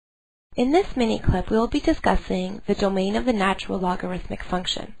In this mini-clip, we will be discussing the domain of the natural logarithmic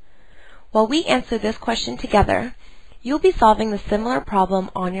function. While we answer this question together, you'll be solving the similar problem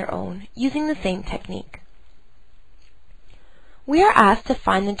on your own using the same technique. We are asked to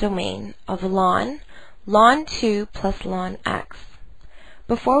find the domain of ln 2 plus ln x.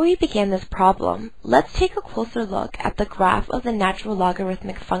 Before we begin this problem, let's take a closer look at the graph of the natural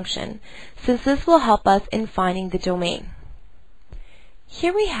logarithmic function, since this will help us in finding the domain.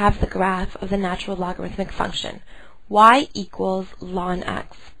 Here we have the graph of the natural logarithmic function, y equals ln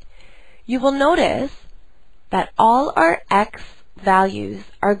x. You will notice that all our x values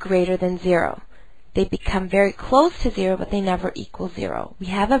are greater than 0. They become very close to 0, but they never equal 0. We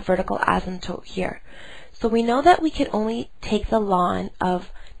have a vertical asymptote here. So we know that we can only take the ln of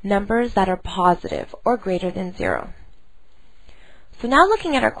numbers that are positive or greater than 0. So now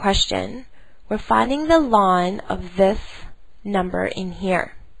looking at our question, we're finding the ln of this number in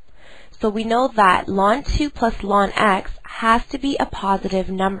here. So we know that ln 2 plus ln x has to be a positive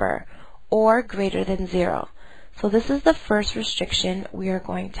number or greater than 0. So this is the first restriction we are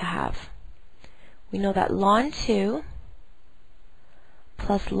going to have. We know that ln 2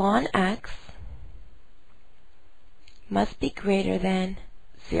 plus ln x must be greater than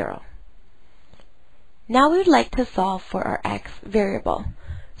 0. Now we would like to solve for our x variable.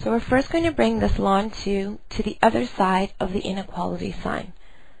 So we're first going to bring this ln 2 to the other side of the inequality sign.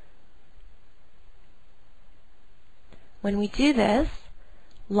 When we do this,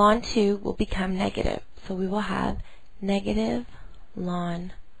 ln 2 will become negative. So we will have negative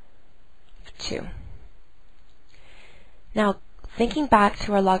ln 2. Now, thinking back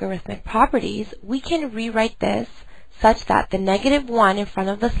to our logarithmic properties, we can rewrite this such that the negative 1 in front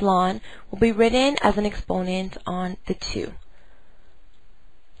of this ln will be written as an exponent on the 2.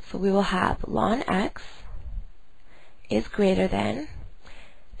 So we will have ln x is greater than,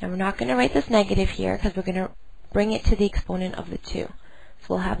 now we're not going to write this negative here because we're going to bring it to the exponent of the 2. So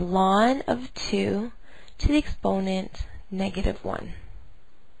we'll have ln of 2 to the exponent negative 1.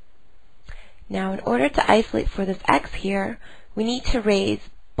 Now in order to isolate for this x here, we need to raise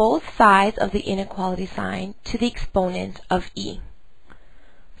both sides of the inequality sign to the exponent of e.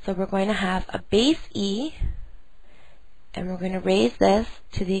 So we're going to have a base e, and we're going to raise this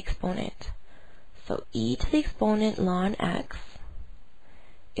to the exponent. So e to the exponent ln x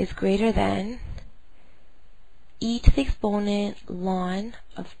is greater than e to the exponent ln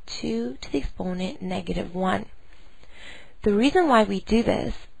of 2 to the exponent negative 1. The reason why we do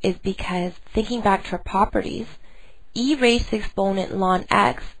this is because, thinking back to our properties, e raised to the exponent ln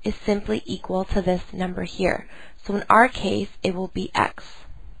x is simply equal to this number here. So in our case, it will be x.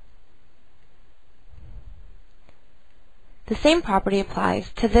 The same property applies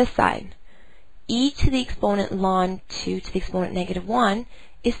to this side. E to the exponent ln 2 to the exponent negative 1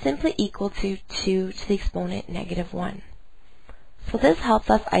 is simply equal to 2 to the exponent negative 1. So this helps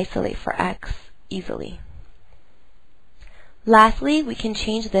us isolate for x easily. Lastly, we can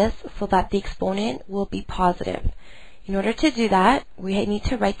change this so that the exponent will be positive. In order to do that, we need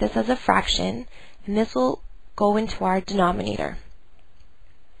to write this as a fraction, and this will go into our denominator.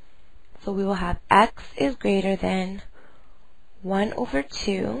 So we will have x is greater than 1 over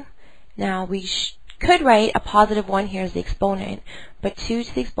 2. Now we could write a positive 1 here as the exponent, but 2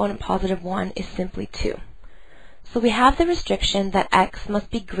 to the exponent positive 1 is simply 2. So we have the restriction that x must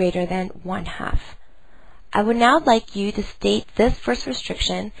be greater than 1/2. I would now like you to state this first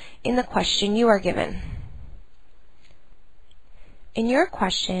restriction in the question you are given. In your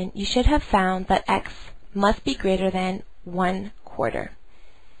question, you should have found that x must be greater than 1/4.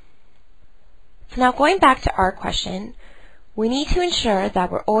 So now going back to our question, we need to ensure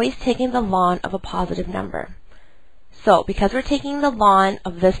that we're always taking the ln of a positive number. So because we're taking the ln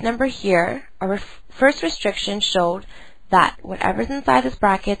of this number here, our first restriction showed that whatever's inside this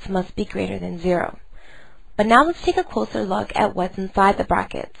brackets must be greater than 0. But now let's take a closer look at what's inside the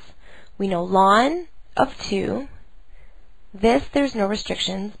brackets. We know ln of 2. There's no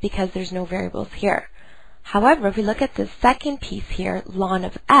restrictions because there's no variables here. However, if we look at the second piece here, ln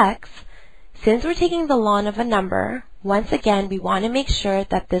of x, since we're taking the ln of a number, once again we want to make sure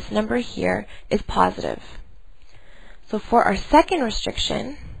that this number here is positive. So for our second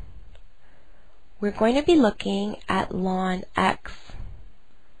restriction, we're going to be looking at ln x.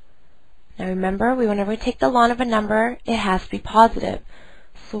 Now remember, whenever we take the ln of a number, it has to be positive.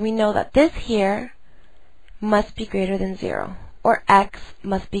 So we know that this here must be greater than 0, or x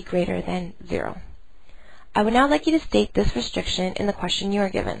must be greater than 0. I would now like you to state this restriction in the question you are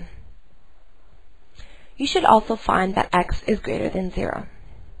given. You should also find that x is greater than 0.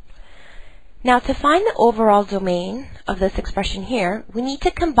 Now to find the overall domain of this expression here, we need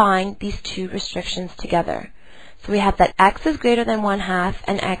to combine these two restrictions together. So we have that x is greater than 1/2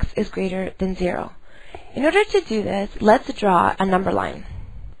 and x is greater than 0. In order to do this, let's draw a number line.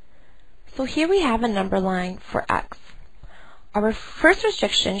 So here we have a number line for x. Our first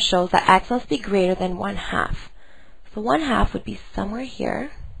restriction shows that x must be greater than 1/2. So 1/2 would be somewhere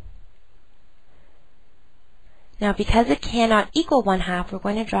here. Now because it cannot equal 1/2, we're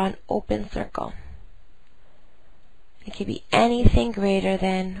going to draw an open circle. It could be anything greater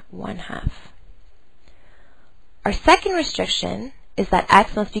than 1/2. Our second restriction is that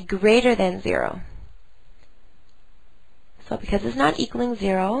x must be greater than 0. So because it's not equaling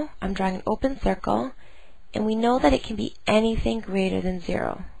 0, I'm drawing an open circle, and we know that it can be anything greater than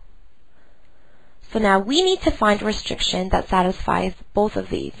 0. So now we need to find a restriction that satisfies both of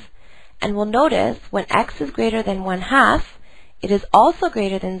these. And we'll notice when x is greater than 1/2, it is also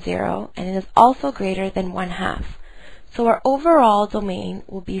greater than 0, and it is also greater than 1/2. So our overall domain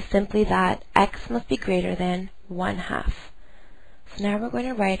will be simply that x must be greater than 1/2. So now we're going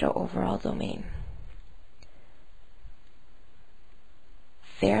to write our overall domain.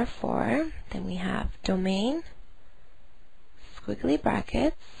 Therefore, then we have domain, squiggly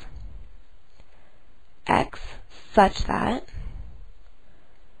brackets, x such that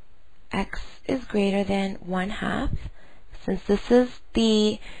x is greater than 1/2, since this is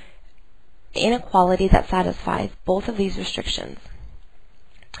the inequality that satisfies both of these restrictions,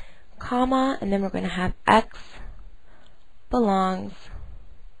 comma, and then we're going to have x belongs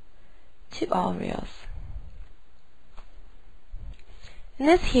to all reals. And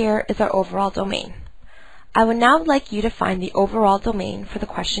this here is our overall domain. I would now like you to find the overall domain for the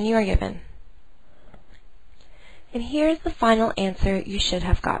question you are given. And here's the final answer you should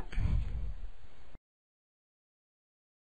have got.